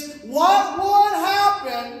is. What would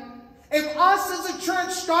happen if us as a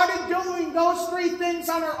church started doing those 3 things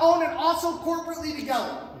on our own and also corporately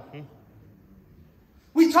together?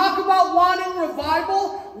 We talk about wanting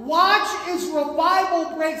revival. Watch as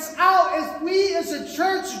revival breaks out as we as a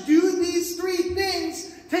church do these 3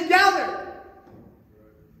 things together.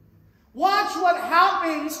 Watch what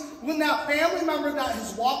happens when that family member that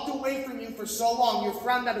has walked away from you for so long, your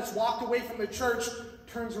friend that has walked away from the church,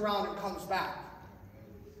 turns around and comes back.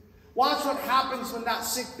 Watch what happens when that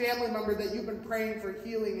sick family member that you've been praying for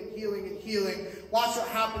healing and healing and healing, watch what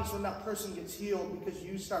happens when that person gets healed because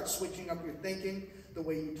you start switching up your thinking, the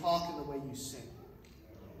way you talk, and the way you sing.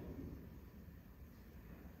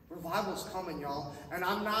 Revival's coming, y'all. And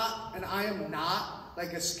I am not like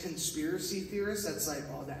a conspiracy theorist that's like,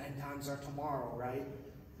 oh, the end times are tomorrow, right?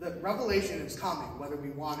 The revelation is coming, whether we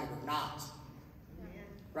want it or not.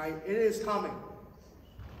 Right? It is coming.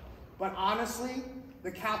 But honestly,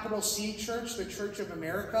 the capital C church, the Church of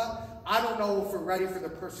America, I don't know if we're ready for the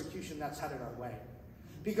persecution that's headed our way.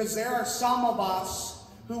 Because there are some of us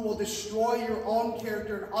who will destroy your own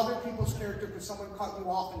character and other people's character because someone cut you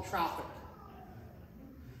off in traffic.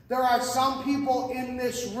 There are some people in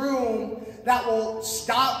this room that will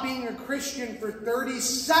stop being a Christian for 30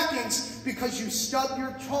 seconds because you stubbed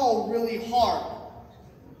your toe really hard.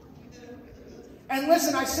 And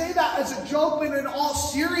listen, I say that as a joke, but in all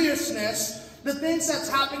seriousness, the things that's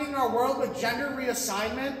happening in our world with gender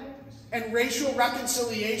reassignment and racial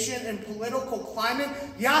reconciliation and political climate,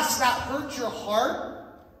 yes, that hurts your heart.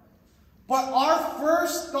 But our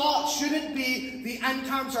first thought shouldn't be, the end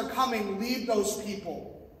times are coming, leave those people.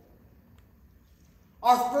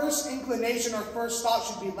 Our first inclination, our first thought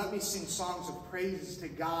should be, let me sing songs of praises to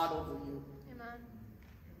God over you. Amen.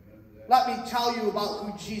 Let me tell you about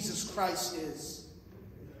who Jesus Christ is.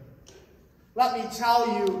 Let me tell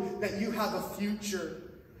you that you have a future,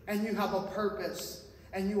 and you have a purpose,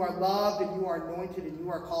 and you are loved, and you are anointed, and you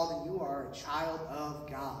are called, and you are a child of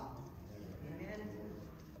God. Amen.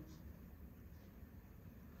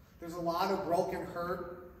 There's a lot of broken,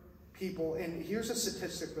 hurt people, and here's a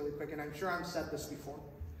statistic really quick, and I'm sure I've said this before,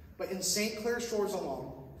 but in St. Clair Shores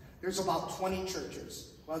alone, there's about 20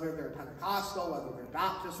 churches, whether they're Pentecostal, whether they're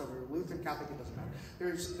Baptist, whether they're Lutheran, Catholic, it doesn't matter.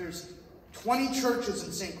 There's 20 churches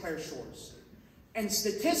in St. Clair Shores. And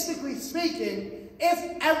statistically speaking,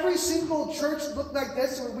 if every single church looked like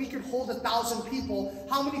this, where we could hold 1,000 people,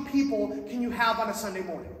 how many people can you have on a Sunday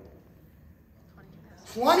morning?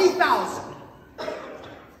 20,000.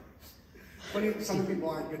 Some people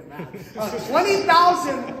aren't good at math.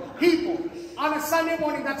 20,000 people on a Sunday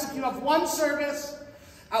morning. That's if you have one service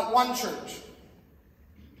at one church.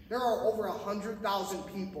 There are over 100,000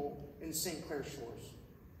 people in St. Clair Shores.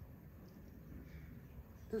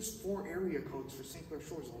 There's 4 area codes for St. Clair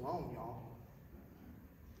Shores alone, y'all.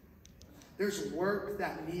 There's work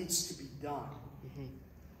that needs to be done.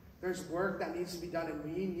 There's work that needs to be done, and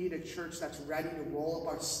we need a church that's ready to roll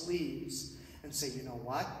up our sleeves and say, you know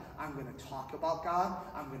what? I'm going to talk about God,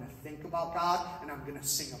 I'm going to think about God, and I'm going to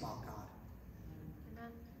sing about God.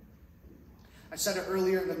 Amen. I said it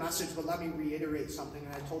earlier in the message, but let me reiterate something,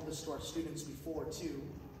 and I told this to our students before too.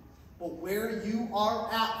 But where you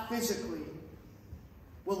are at physically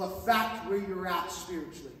will affect where you're at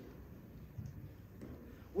spiritually.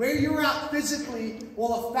 Where you're at physically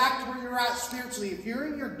will affect where you're at spiritually. If you're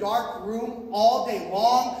in your dark room all day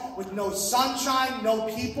long with no sunshine, no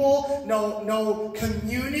people, no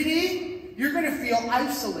community, you're going to feel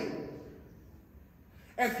isolated.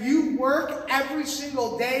 If you work every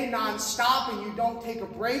single day nonstop and you don't take a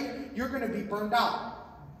break, you're going to be burned out.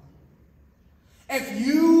 If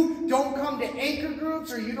you don't come to anchor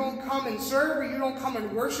groups, or you don't come and serve, or you don't come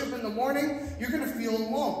and worship in the morning, you're going to feel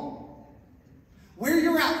alone. Where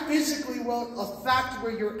you're at physically will affect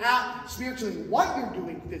where you're at spiritually. What you're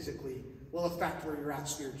doing physically will affect where you're at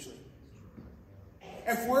spiritually.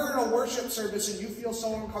 If we're in a worship service and you feel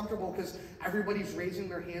so uncomfortable because everybody's raising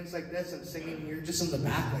their hands like this and singing, and you're just in the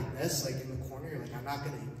back like this, like in the corner, you're like, I'm not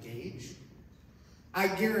going to engage. I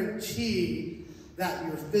guarantee that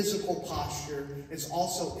your physical posture is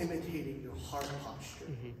also imitating your heart posture.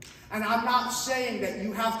 And I'm not saying that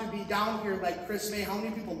you have to be down here like Chris May. How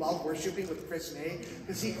many people love worshiping with Chris May?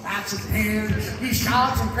 Because he claps his hands, he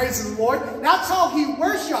shouts and praises the Lord. That's how he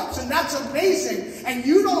worships, and that's amazing. And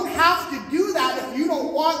you don't have to do that if you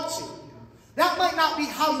don't want to. That might not be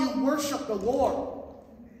how you worship the Lord.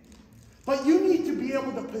 But you need to be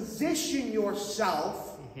able to position yourself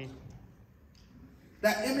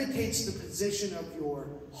that imitates the position of your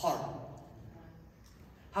heart.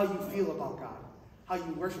 How you feel about God. How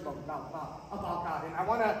you worship about God. And I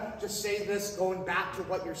want to just say this, going back to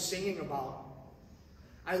what you're singing about.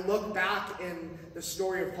 I look back in the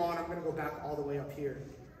story of Paul, and I'm going to go back all the way up here.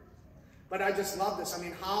 But I just love this. I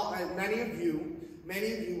mean, how many of you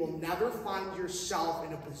will never find yourself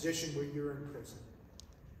in a position where you're in prison.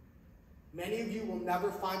 Many of you will never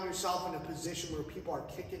find yourself in a position where people are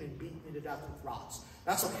kicking and beating you to death with rods.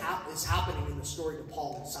 That's what is happening in the story of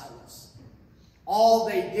Paul and Silas. All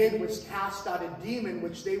they did was cast out a demon,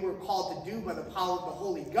 which they were called to do by the power of the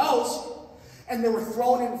Holy Ghost. and they were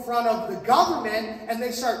thrown in front of the government, and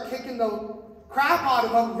they start kicking the crap out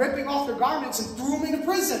of them, ripping off their garments, and threw them into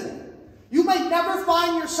prison. You might never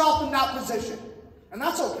find yourself in that position, and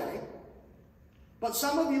that's okay. But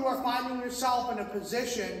some of you are finding yourself in a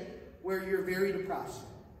position where you're very depressed,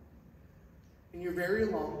 and you're very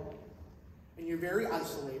alone, and you're very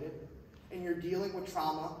isolated, and you're dealing with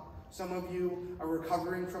trauma. Some of you are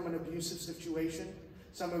recovering from an abusive situation.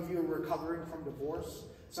 Some of you are recovering from divorce.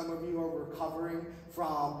 Some of you are recovering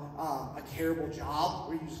from a terrible job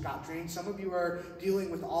where you just got drained. Some of you are dealing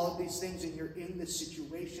with all of these things and you're in this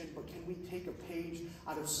situation. But can we take a page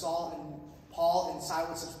out of Paul and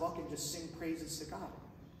Silas's book and just sing praises to God?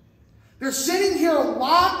 They're sitting here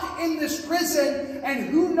locked in this prison, and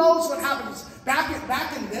who knows what happens. Back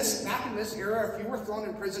in this era, if you were thrown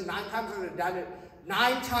in prison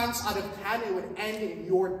 9 times out of 10, it would end in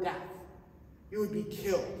your death. You would be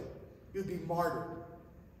killed. You would be martyred.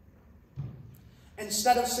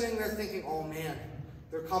 Instead of sitting there thinking, oh man,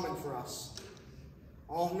 they're coming for us.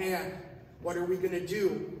 Oh man, what are we going to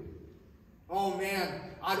do? Oh man,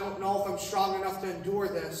 I don't know if I'm strong enough to endure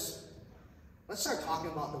this. Let's start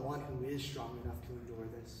talking about the one who is strong enough to endure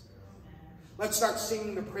this. Let's start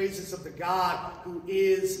singing the praises of the God who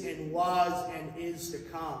is and was and is to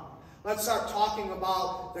come. Let's start talking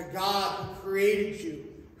about the God who created you,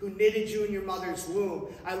 who knitted you in your mother's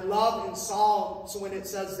womb. I love in Psalms when it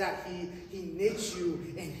says that he knits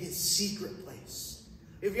you in his secret place.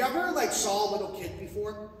 Have you ever saw a little kid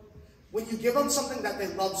before? When you give them something that they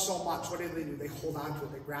love so much, what do? They hold on to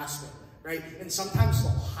it, they grasp it, right? And sometimes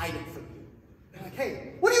they'll hide it from you. They're like,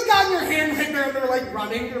 hey, what do you got in your hand right there? And they're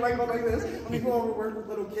running, you're going like this. When you go over work with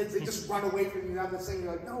little kids, they just run away from you. You have this thing,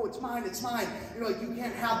 you're like, no, it's mine, it's mine. You're like, you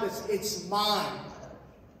can't have this, it's mine.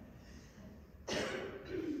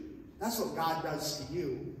 That's what God does to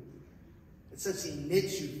you. It says he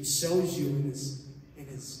knits you, he sews you in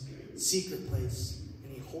his secret place,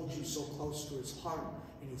 and he holds you so close to his heart,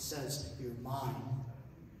 and he says, you're mine.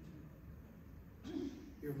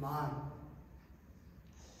 You're mine.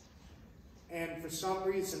 And for some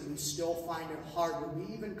reason, we still find it hard. When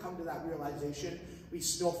we even come to that realization, we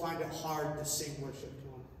still find it hard to sing worship to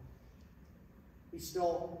him. We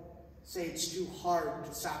still say it's too hard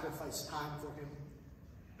to sacrifice time for him.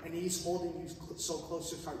 And he's holding you so close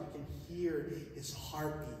to his heart, you can hear his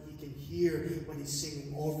heartbeat. You can hear what he's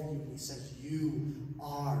singing over you. And he says, you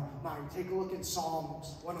are mine. Take a look in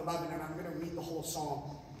Psalms 111, and I'm going to read the whole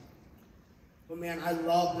psalm. But man, I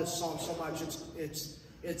love this psalm so much. It's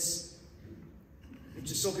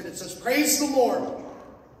just so good. It says, praise the Lord.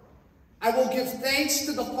 I will give thanks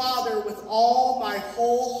to the Father with all my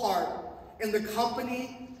whole heart in the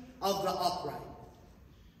company of the upright,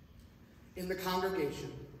 in the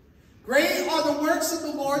congregation. Great are the works of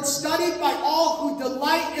the Lord, studied by all who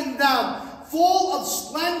delight in them. Full of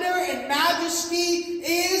splendor and majesty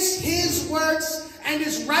is his works, and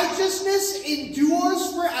his righteousness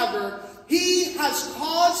endures forever. He has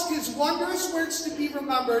caused his wondrous works to be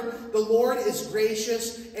remembered. The Lord is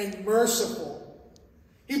gracious and merciful.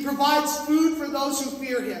 He provides food for those who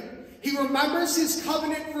fear him. He remembers his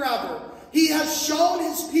covenant forever. He has shown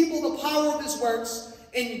his people the power of his works,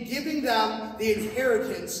 in giving them the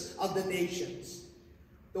inheritance of the nations.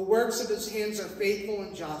 The works of his hands are faithful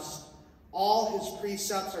and just. All his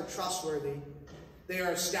precepts are trustworthy. They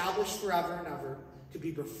are established forever and ever, to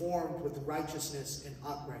be performed with righteousness and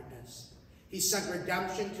uprightness. He sent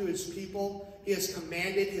redemption to his people. He has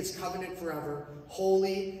commanded his covenant forever.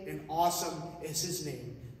 Holy and awesome is his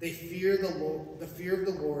name. They fear the Lord. The fear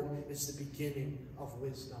of the Lord is the beginning of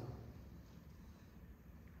wisdom.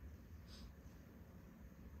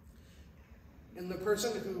 And the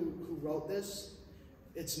person who wrote this,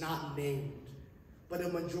 it's not named. But a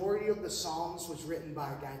majority of the Psalms was written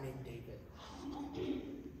by a guy named David.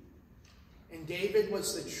 And David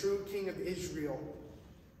was the true king of Israel.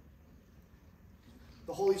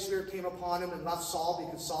 The Holy Spirit came upon him and left Saul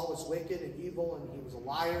because Saul was wicked and evil and he was a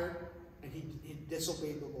liar and he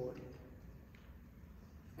disobeyed the Lord.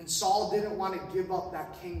 And Saul didn't want to give up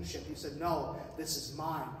that kingship. He said, no, this is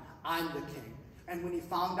mine. I'm the king. And when he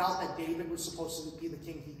found out that David was supposed to be the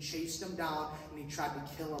king, he chased him down and he tried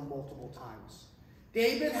to kill him multiple times.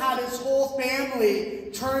 David had his whole family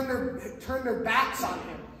turn their backs on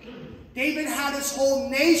him. David had his whole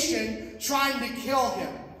nation trying to kill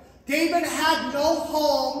him. David had no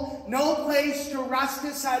home, no place to rest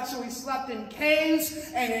his head, so he slept in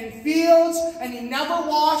caves and in fields, and he never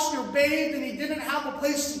washed or bathed, and he didn't have a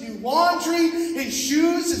place to do laundry. His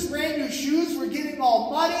shoes, his brand new shoes, were getting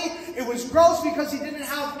all muddy. It was gross because he didn't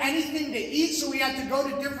have anything to eat, so he had to go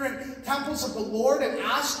to different temples of the Lord and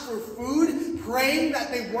ask for food, praying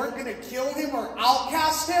that they weren't going to kill him or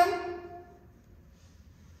outcast him.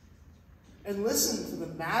 And listen to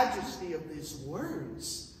the majesty of these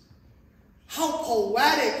words. How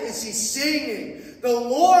poetic is he singing? The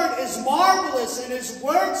Lord is marvelous, and his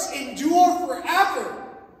works endure forever.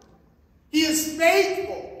 He is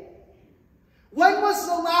faithful. When was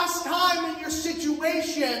the last time in your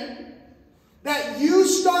situation that you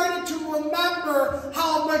started to remember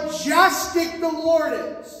how majestic the Lord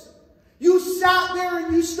is? You sat there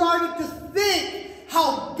and you started to think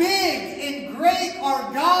how big and great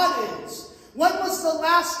our God is. When was the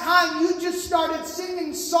last time you just started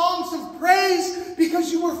singing songs of praise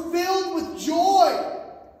because you were filled with joy?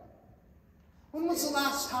 When was the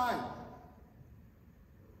last time?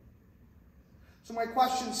 So my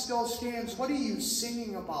question still stands. What are you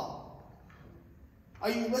singing about?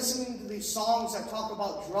 Are you listening to these songs that talk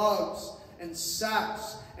about drugs and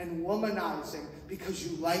sex and womanizing because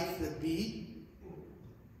you like the beat?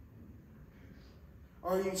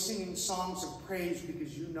 Or are you singing songs of praise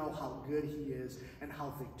because you know how good he is and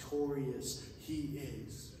how victorious he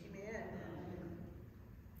is? Amen.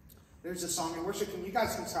 There's a song in worship, and you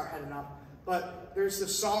guys can start heading up, but there's the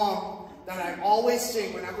song that I always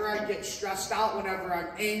sing whenever I get stressed out, whenever I'm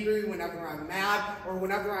angry, whenever I'm mad, or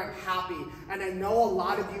whenever I'm happy. And I know a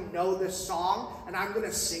lot of you know this song, and I'm going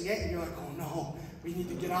to sing it, and you're like, oh no, we need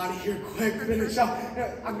to get out of here quick, finish up.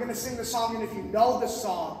 I'm going to sing the song, and if you know the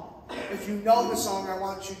song, I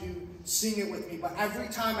want you to sing it with me. But every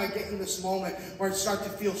time I get in this moment where I start to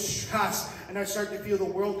feel stressed and I start to feel the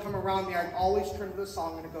world come around me, I always turn to this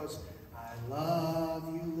song and it goes, I love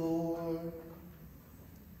you, Lord,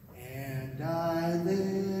 and I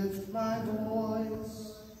lift my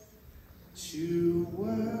voice to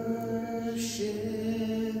worship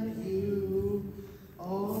you,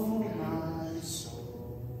 oh my soul.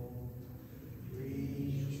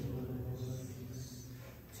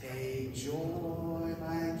 Take joy,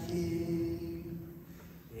 my King,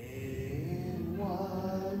 in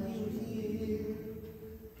what you hear.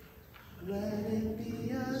 Let it be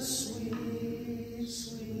a sweet,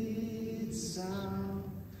 sweet sound.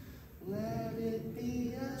 Let it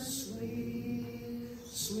be a sweet,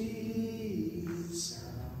 sweet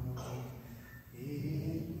sound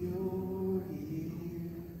in your ear.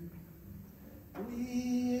 We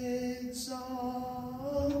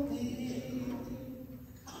exalt thee.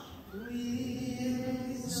 We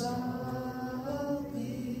exalt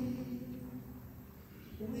thee,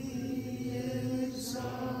 we exalt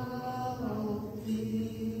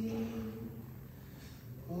thee,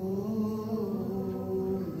 O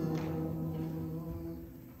Lord.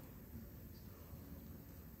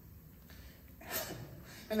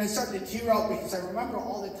 And I start to tear up because I remember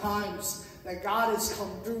all the times that God has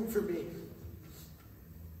come through for me.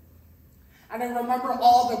 And I remember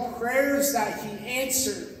all the prayers that he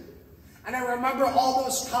answered. And I remember all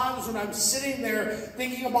those times when I'm sitting there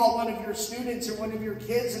thinking about one of your students or one of your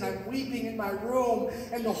kids, and I'm weeping in my room,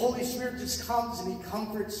 and the Holy Spirit just comes and he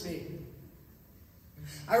comforts me.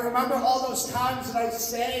 I remember all those times that I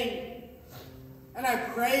sang, and I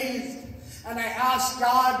praised, and I asked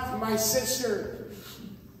God for my sister.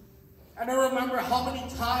 And I remember how many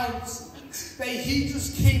times that he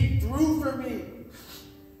just came through for me.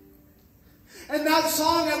 And that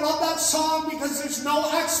song, I love that song because there's no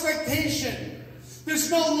expectation. There's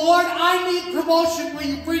no, Lord, I need promotion, will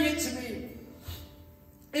you bring it to me?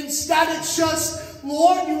 Instead, it's just,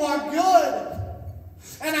 Lord, you are good,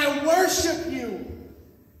 and I worship you.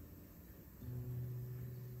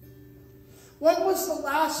 When was the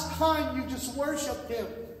last time you just worshiped him?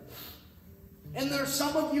 And there's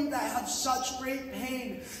some of you that have such great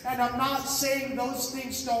pain, and I'm not saying those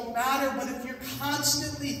things don't matter, but if you're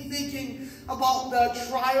constantly thinking about the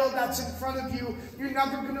trial that's in front of you, you're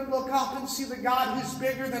never going to look up and see the God who's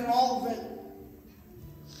bigger than all of it.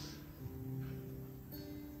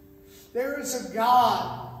 There is a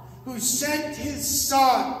God who sent his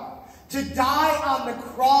Son to die on the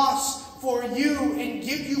cross for you and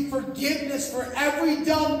give you forgiveness for every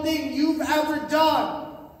dumb thing you've ever done.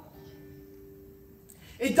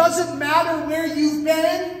 It doesn't matter where you've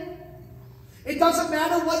been. It doesn't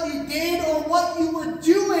matter what you did or what you were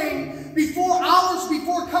doing hours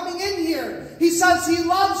before coming in here. He says he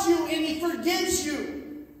loves you and he forgives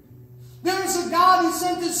you. There is a God who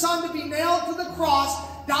sent his Son to be nailed to the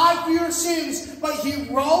cross, died for your sins, but he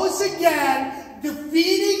rose again,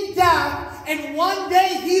 defeating death, and one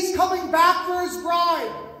day he's coming back for his bride.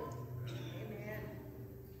 Amen.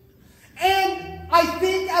 And I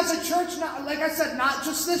think as a church, like I said, not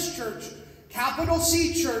just this church, capital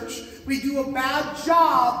C church, we do a bad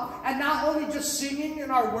job at not only just singing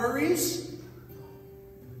in our worries,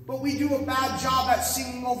 but we do a bad job at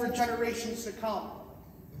singing over generations to come.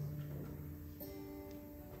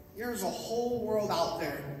 There's a whole world out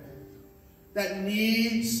there that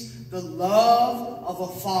needs the love of a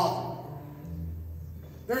father.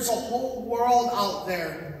 There's a whole world out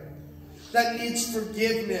there that needs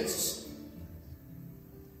forgiveness.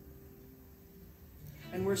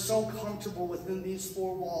 And we're so comfortable within these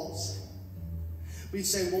four walls. We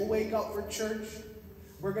say, we'll wake up for church.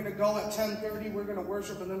 We're going to go at 10:30. We're going to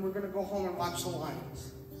worship. And then we're going to go home and watch the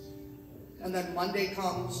Lions. And then Monday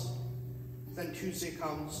comes. Then Tuesday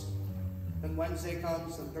comes. Then Wednesday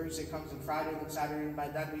comes. Then Thursday comes. And Friday. And Saturday. And by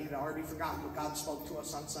then we had already forgotten what God spoke to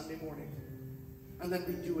us on Sunday morning. And then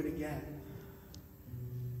we do it again.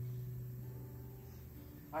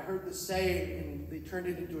 I heard this saying, and they turned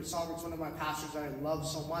it into a song. It's one of my pastors that I love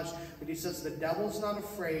so much. But he says, the devil's not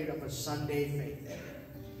afraid of a Sunday faith.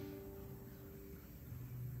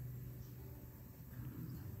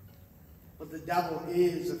 But the devil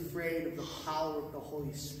is afraid of the power of the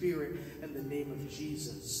Holy Spirit in the name of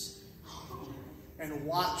Jesus. And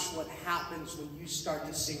watch what happens when you start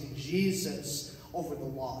to sing Jesus over the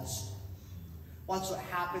lost. Watch what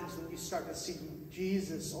happens when you start to sing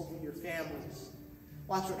Jesus over your families.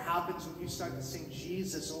 Watch what happens when you start to sing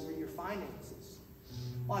Jesus over your finances.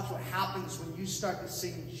 Watch what happens when you start to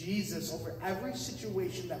sing Jesus over every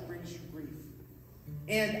situation that brings you grief.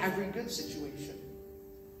 And every good situation.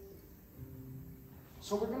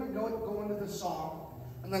 So we're going to go into the song,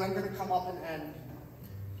 and then I'm going to come up and end.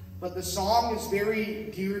 But the song is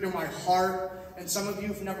very dear to my heart, and some of you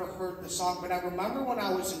have never heard the song, but I remember when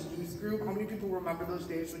I was in youth group. How many people remember those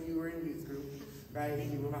days when you were in youth group? Right?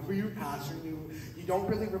 And you remember your pastor, you don't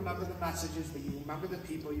really remember the messages, but you remember the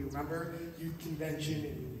people, you remember youth convention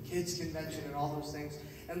and kids convention and all those things.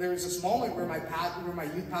 And there was this moment where my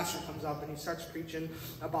youth pastor comes up and he starts preaching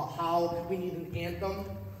about how we need an anthem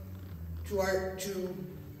to our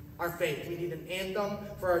faith. We need an anthem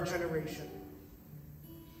for our generation.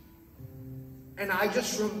 And I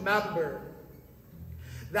just remember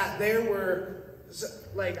that there were,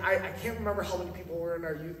 like, I can't remember how many people were in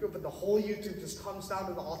our youth group, but the whole youth group just comes down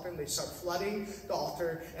to the altar and they start flooding the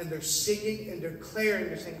altar and they're singing and declaring,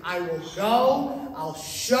 they're saying, I will go, I'll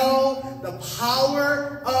show the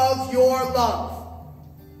power of your love.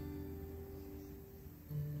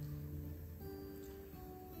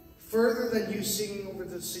 Further than you singing over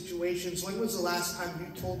the situations, when was the last time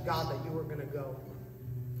you told God that you were going to go?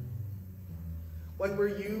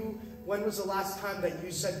 When was the last time that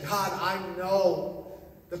you said, God, I know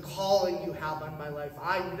the calling you have on my life.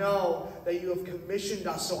 I know that you have commissioned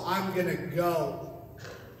us, so I'm going to go.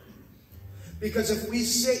 Because if we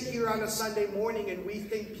sit here on a Sunday morning and we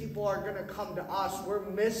think people are going to come to us, we're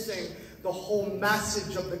missing the whole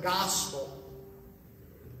message of the gospel.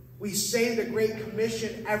 We say the Great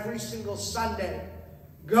Commission every single Sunday.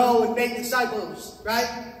 Go and make disciples,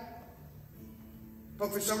 right?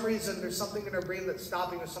 But for some reason, there's something in our brain that's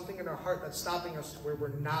stopping us, something in our heart that's stopping us to where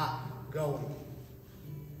we're not going.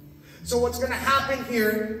 So what's going to happen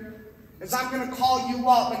here is I'm going to call you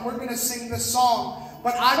up and we're going to sing this song.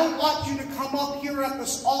 But I don't want you to come up here at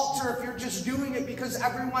this altar if you're just doing it because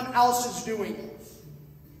everyone else is doing it.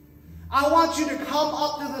 I want you to come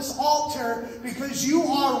up to this altar because you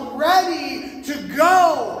are ready to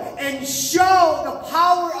go and show the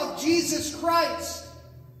power of Jesus Christ.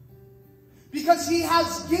 Because he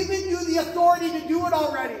has given you the authority to do it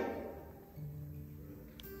already.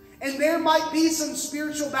 And there might be some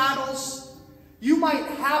spiritual battles. You might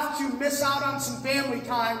have to miss out on some family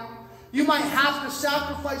time. You might have to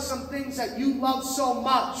sacrifice some things that you love so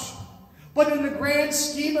much. But in the grand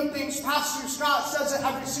scheme of things, Pastor Scott says it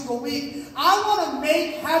every single week, I want to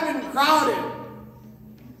make heaven crowded.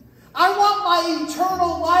 I want my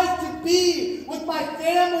eternal life to be with my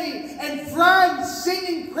family and friends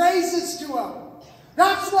singing praises to him.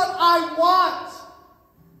 That's what I want.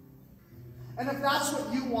 And if that's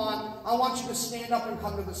what you want, I want you to stand up and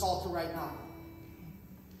come to this altar right now.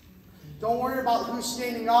 Don't worry about who's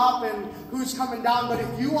standing up and who's coming down, but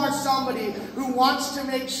if you are somebody who wants to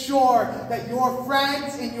make sure that your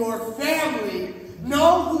friends and your family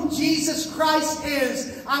know who Jesus Christ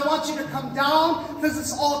is, I want you to come down to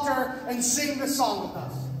this altar and sing this song with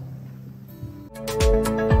us.